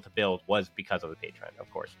I were able to build was because of the Patreon, of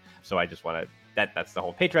course. So I just want to, that's the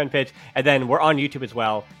whole Patreon pitch. And then we're on YouTube as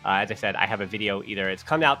well. As I said, I have a video, either it's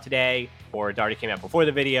come out today or it already came out before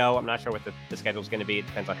the video. I'm not sure what the schedule is going to be. It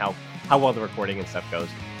depends on how well the recording and stuff goes.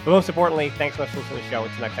 But most importantly, thanks so much for listening to the show.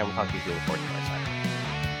 Until next time, we'll talk to you soon.